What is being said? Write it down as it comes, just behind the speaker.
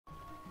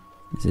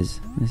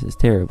This is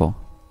terrible.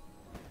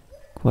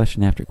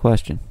 Question after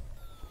question.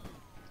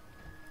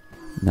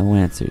 No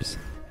answers.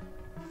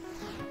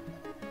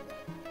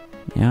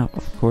 Yeah,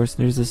 of course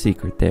there's a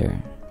secret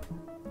there.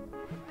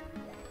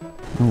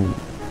 Oh,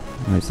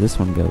 where's this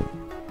one go?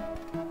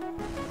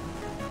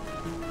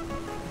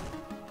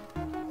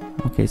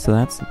 Okay, so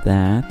that's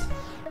that.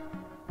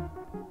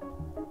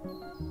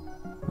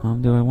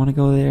 Do I want to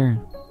go there?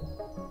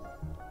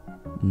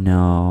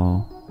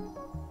 No.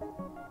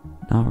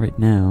 Not right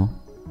now.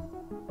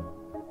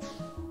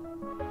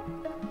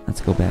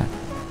 Let's go back.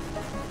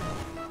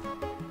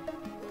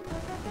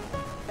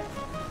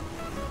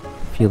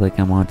 I feel like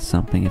I'm onto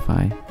something if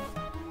I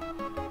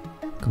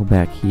go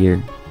back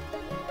here.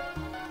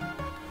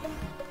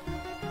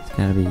 It's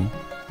gotta be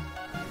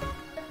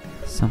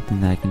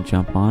something that I can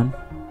jump on.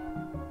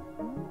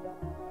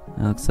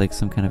 That looks like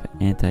some kind of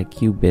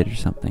anti-Q bit or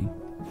something.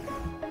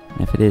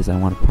 And if it is, I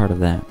want a part of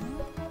that.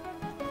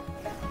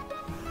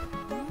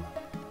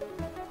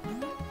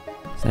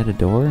 Is that a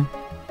door?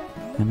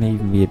 That may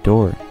even be a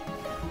door.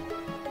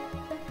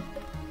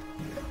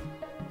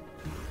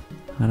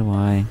 How do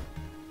I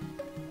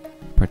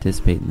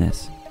participate in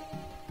this?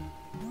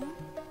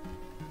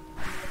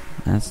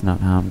 That's not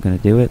how I'm gonna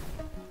do it.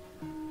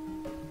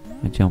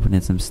 I'm jumping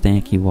in some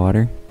stanky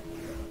water.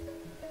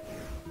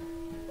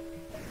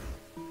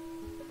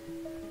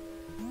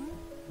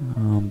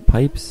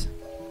 Pipes?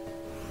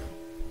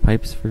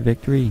 Pipes for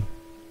victory?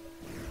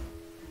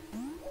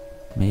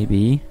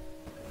 Maybe.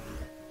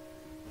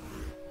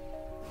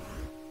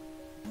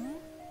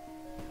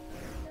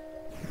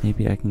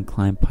 Maybe I can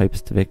climb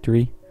pipes to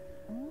victory.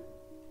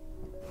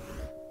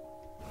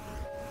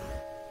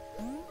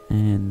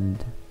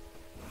 And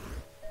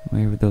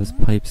where would those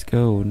pipes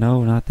go?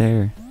 No, not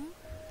there.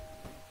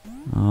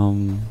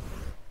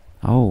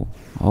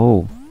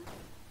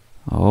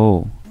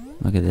 Oh,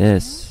 look at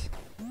this.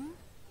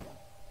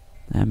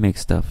 That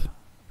makes stuff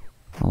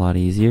a lot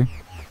easier.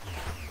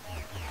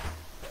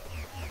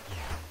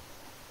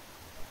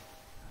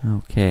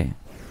 Okay.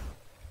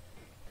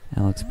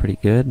 That looks pretty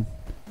good.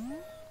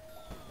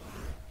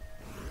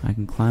 I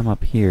can climb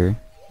up here.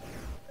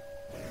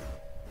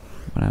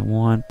 But I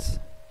want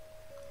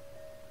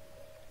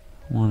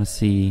to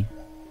see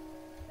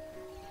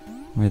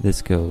where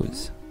this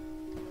goes.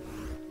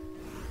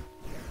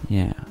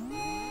 Yeah.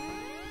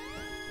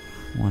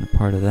 I want a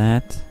part of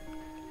that.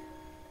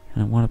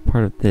 And I want a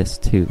part of this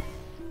too.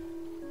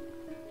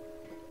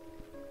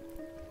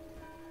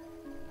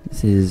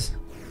 This is...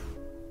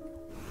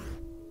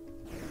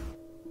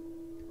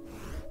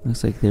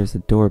 looks like there's a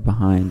door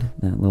behind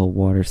that little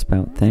water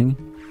spout thing.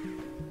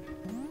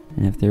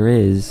 And if there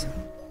is,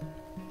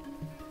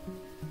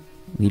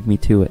 lead me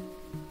to it.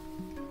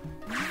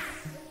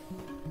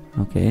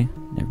 Okay,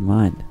 never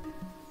mind.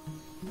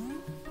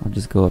 I'll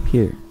just go up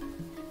here.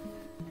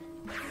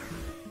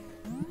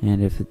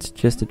 And if it's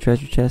just a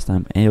treasure chest,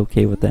 I'm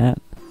A-okay with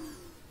that.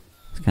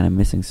 It's kind of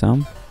missing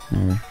some.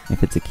 Or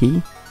if it's a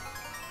key,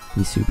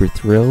 be super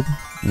thrilled.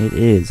 It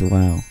is,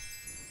 wow.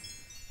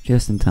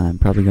 Just in time.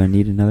 Probably going to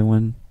need another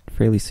one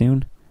fairly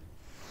soon.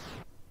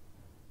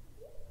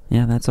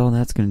 Yeah, that's all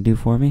that's going to do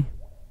for me.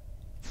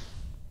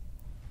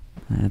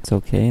 That's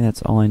okay.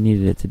 That's all I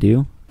needed it to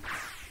do.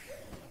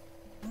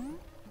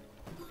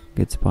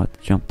 Good spot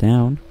to jump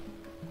down.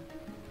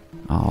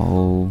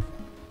 Oh.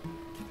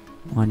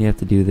 Why do you have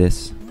to do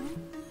this?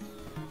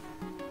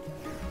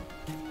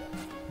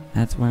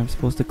 That's where I'm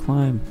supposed to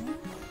climb.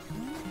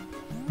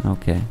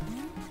 Okay.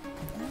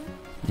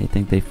 They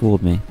think they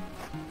fooled me.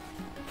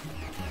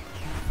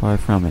 Far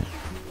from it.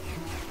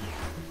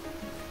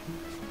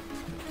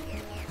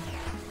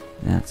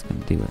 That's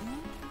gonna do it.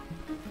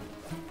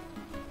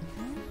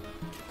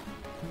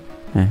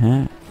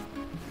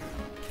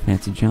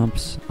 Fancy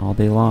jumps all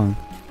day long.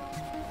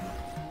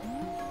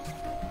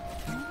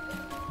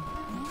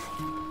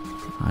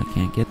 I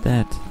can't get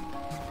that.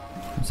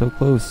 I'm so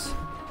close.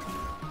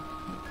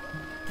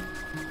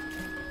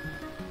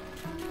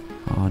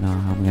 Oh no,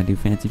 I'm gonna do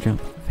fancy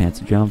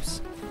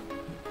jumps.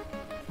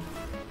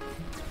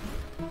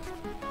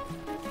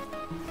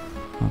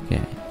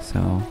 Okay, so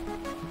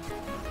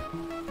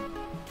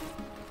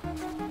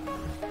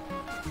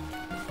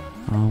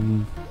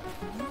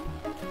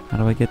how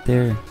do I get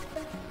there?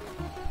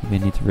 Maybe I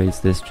need to raise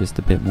this just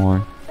a bit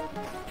more.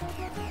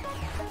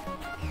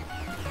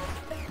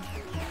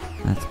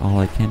 That's all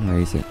I can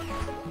raise it.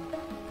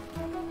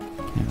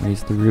 Can't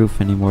raise the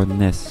roof any more than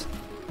this.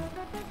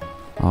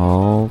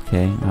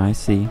 Okay, I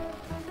see.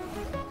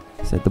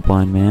 Said the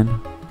blind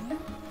man.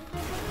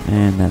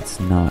 And that's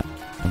not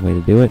the way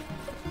to do it.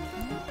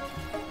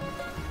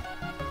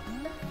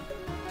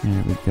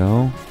 There we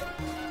go.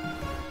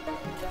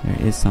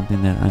 There is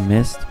something that I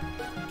missed.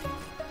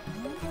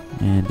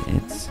 And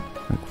it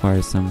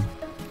requires some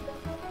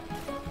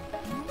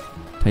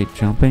tight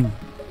jumping.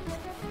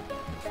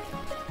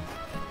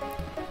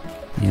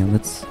 Yeah,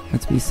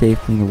 let's be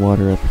safe in the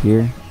water up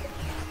here.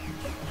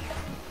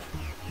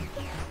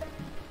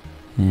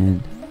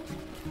 And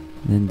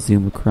then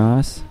zoom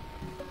across.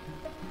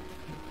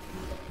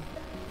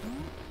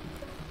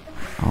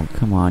 Oh,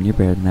 come on, you're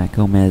better than that,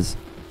 Gomez.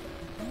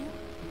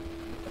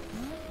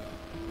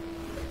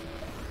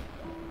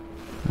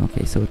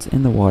 Okay, so it's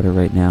in the water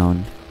right now,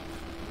 and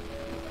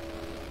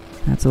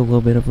that's a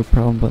little bit of a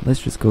problem, but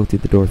let's just go through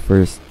the door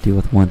first, deal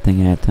with one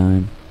thing at a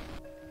time.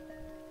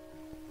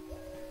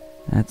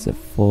 That's a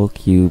full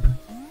cube.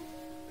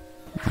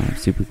 I'm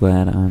super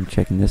glad I'm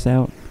checking this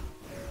out.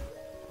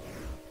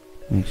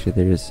 Make sure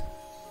there's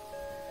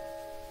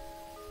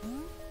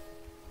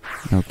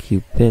no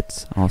cube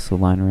pits also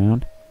lying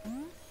around.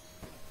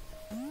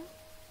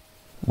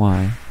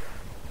 Why?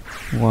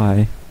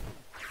 Why?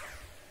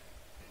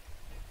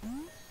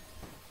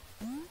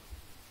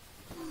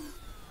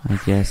 I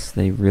guess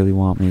they really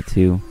want me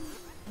to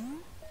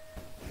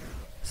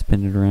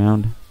spin it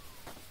around.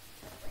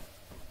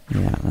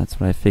 Yeah, that's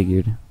what I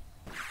figured.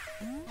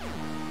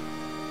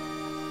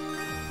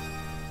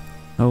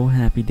 Oh,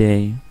 happy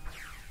day.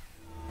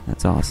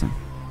 That's awesome.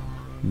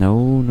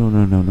 No, no,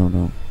 no, no, no,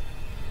 no.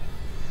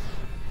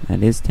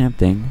 That is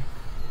tempting.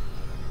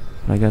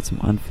 But I got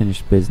some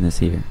unfinished business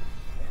here.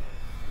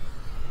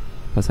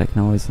 Plus I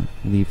can always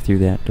leave through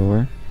that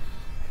door.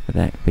 Or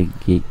that big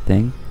gate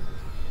thing.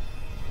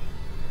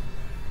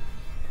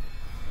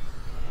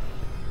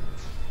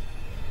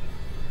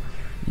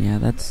 Yeah,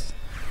 that's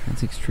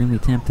extremely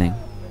tempting.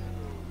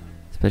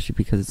 Especially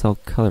because it's all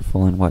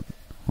colorful and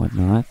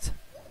whatnot.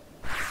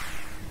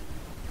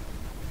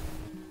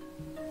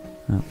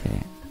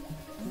 Okay.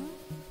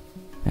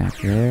 Back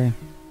there.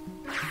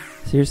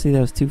 Seriously,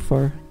 that was too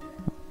far?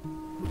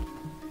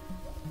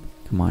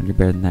 Come on, you're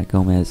better than that,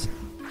 Gomez.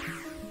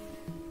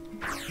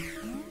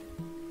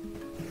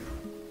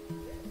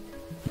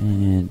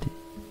 And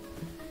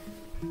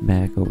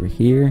back over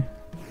here.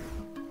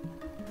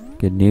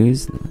 Good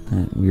news,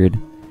 that weird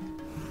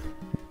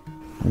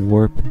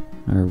warp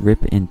or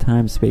rip in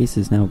time space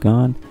is now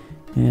gone,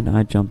 and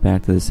I jump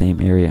back to the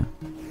same area.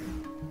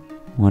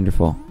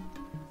 Wonderful.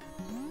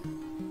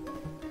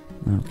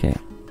 Okay.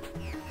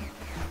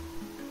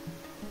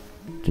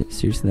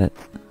 Seriously,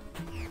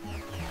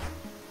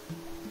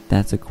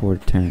 that's a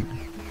quarter turn.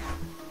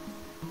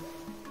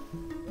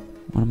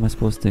 What am I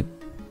supposed to...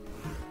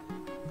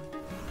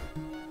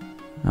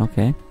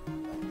 Okay.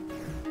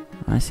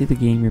 I see the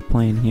game you're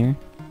playing here.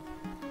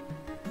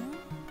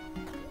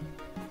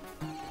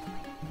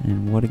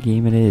 And what a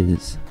game it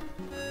is.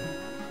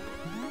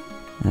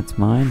 That's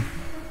mine.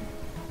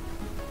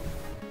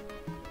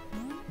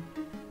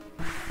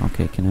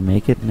 Okay, can I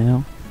make it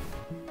now?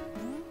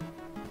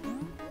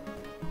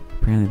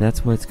 Apparently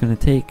that's what it's gonna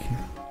take.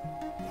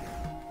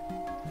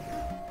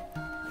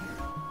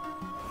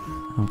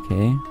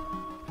 Okay.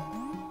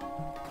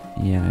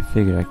 Yeah, I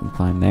figured I can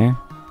climb there.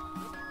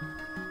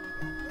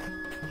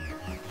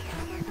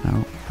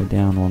 Oh, go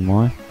down one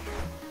more.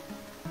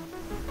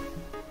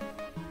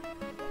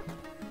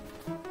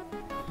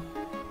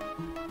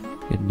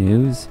 Good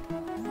news.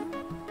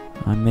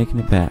 I'm making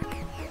it back.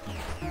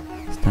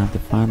 It's time to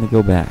finally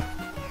go back.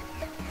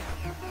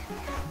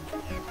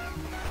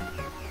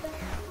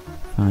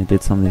 Finally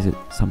did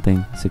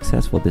something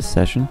successful this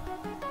session.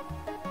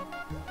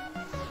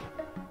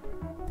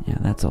 Yeah,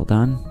 that's all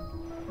done.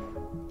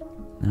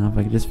 Now if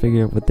I could just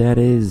figure out what that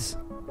is,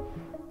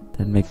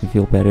 that'd make me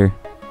feel better.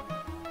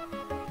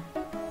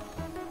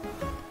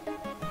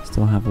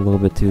 Still have a little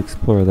bit to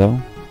explore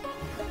though.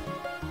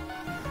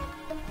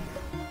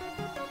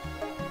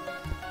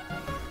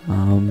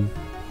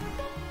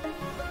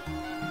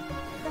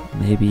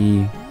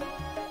 Maybe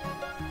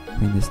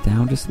bring this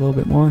down just a little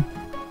bit more.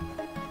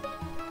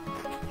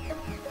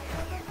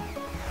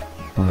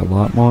 Or a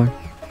lot more.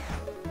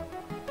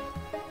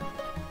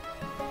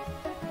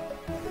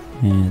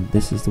 And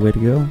this is the way to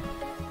go,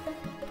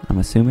 I'm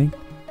assuming.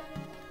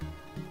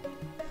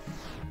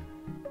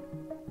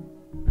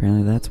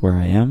 Apparently that's where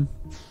I am.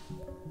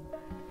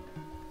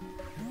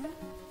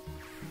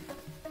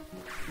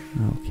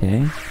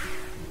 Okay.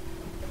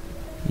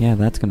 Yeah,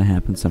 that's gonna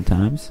happen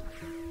sometimes.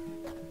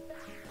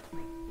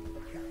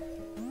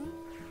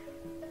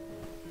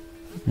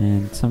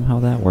 And somehow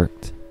that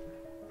worked.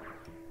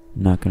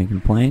 Not gonna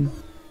complain.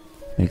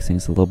 Makes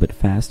things a little bit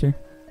faster.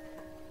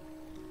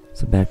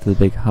 So back to the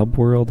big hub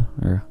world,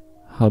 or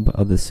hub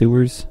of the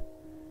sewers.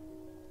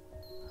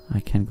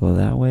 I can go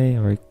that way,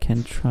 or I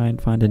can try and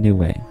find a new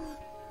way.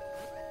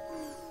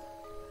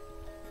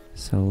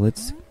 So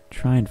let's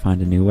try and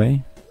find a new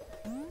way.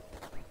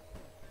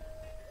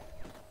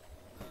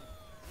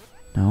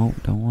 No,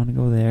 don't want to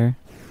go there.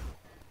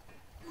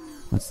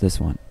 What's this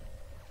one?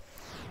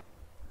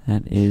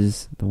 That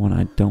is the one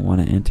I don't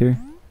want to enter.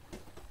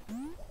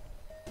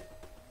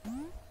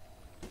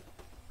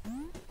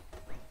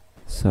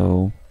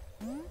 So,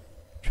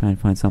 try and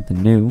find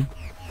something new.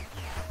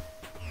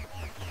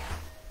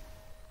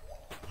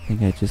 I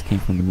think I just came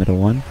from the middle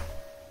one.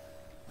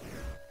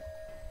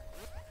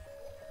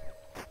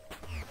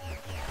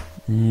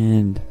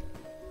 And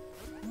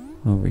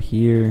over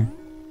here,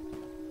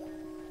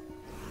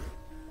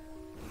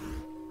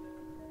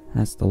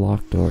 that's the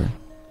locked door.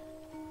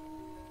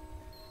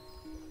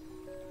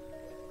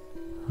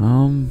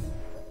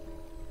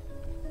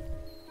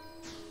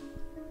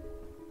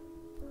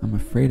 I'm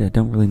afraid I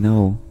don't really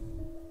know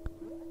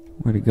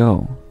where to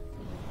go.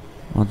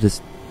 I'll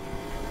just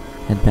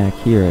head back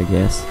here, I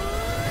guess.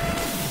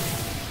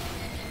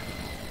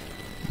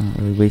 Not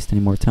really waste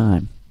any more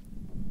time.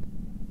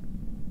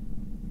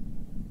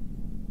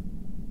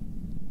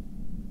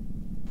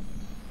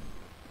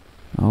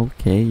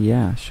 Okay,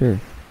 yeah, sure.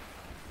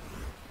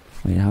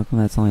 Wait, how come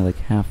that's only like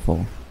half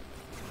full?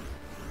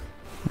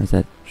 Or is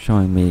that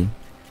showing me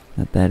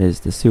that that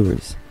is the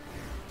sewers?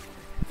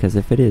 Because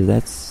if it is,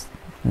 that's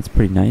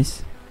pretty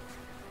nice.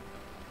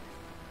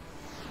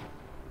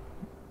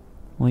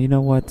 Well, you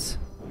know what?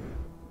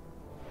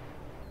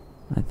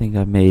 I think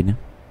I've made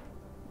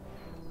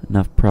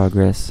enough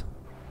progress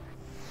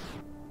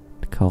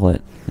to call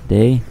it a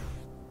day.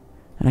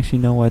 Actually,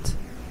 you know what?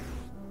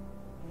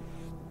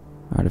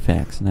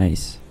 Artifacts,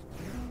 nice.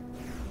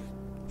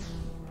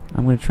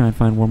 I'm gonna try and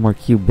find one more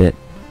cube bit.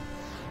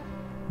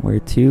 Where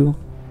to?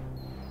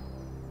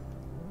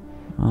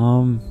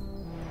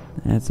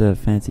 That's a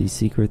fancy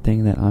secret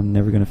thing that I'm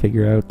never gonna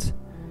figure out.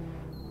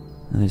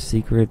 Another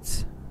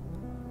secret.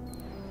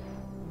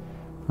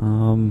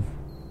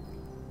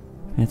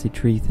 Fancy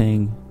tree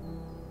thing.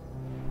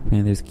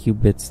 And there's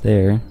cube bits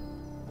there.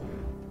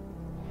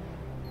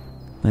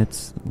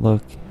 Let's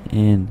look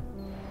in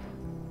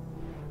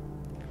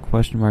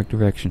question mark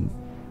direction.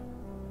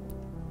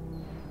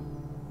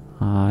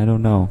 I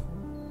don't know.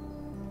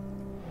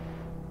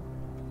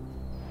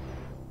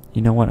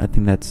 You know what? I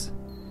think that's...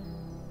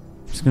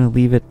 I'm just gonna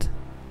leave it.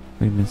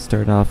 We're gonna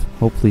start off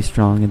hopefully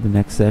strong in the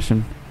next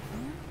session,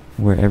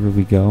 wherever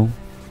we go.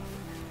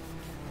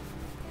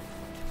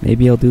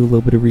 Maybe I'll do a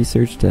little bit of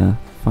research to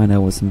find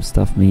out what some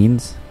stuff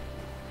means.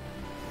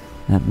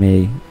 That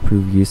may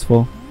prove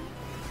useful.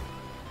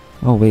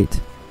 Oh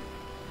wait,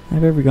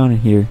 have I ever gone in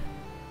here?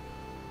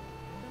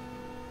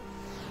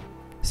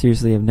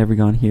 Seriously, I've never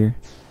gone here?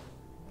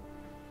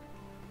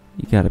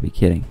 You gotta be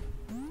kidding.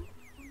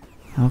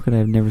 How could I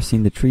have never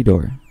seen the tree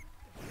door?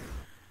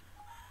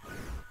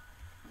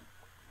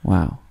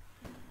 Wow.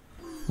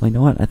 Well, you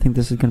know what? I think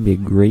this is going to be a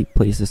great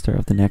place to start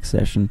off the next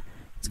session.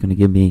 It's going to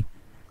give me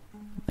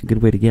a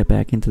good way to get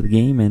back into the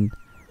game, and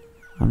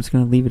I'm just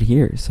going to leave it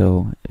here.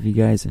 So, if you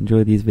guys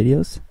enjoy these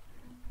videos,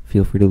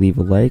 feel free to leave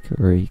a like,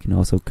 or you can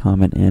also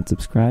comment and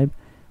subscribe.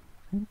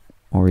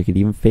 Or you could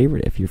even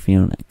favorite if you're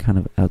feeling kind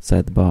of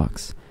outside the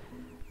box.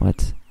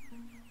 But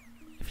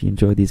if you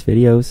enjoy these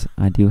videos,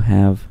 I do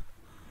have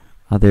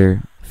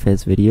other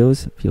Fez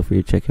videos. Feel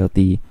free to check out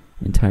the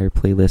entire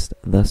playlist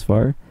thus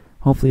far.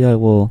 Hopefully I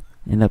will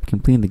end up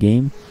completing the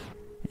game.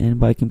 And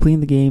by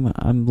completing the game,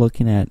 I'm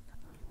looking at...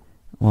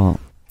 Well,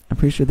 I'm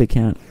pretty sure they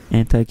count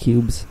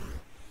anti-cubes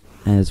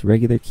as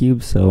regular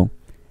cubes, so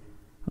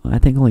I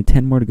think only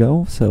 10 more to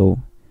go.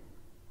 So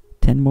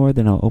 10 more,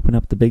 then I'll open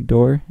up the big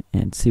door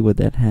and see what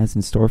that has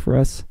in store for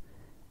us.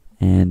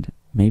 And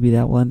maybe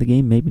that will end the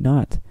game, maybe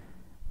not.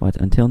 But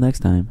until next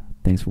time,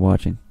 thanks for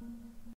watching.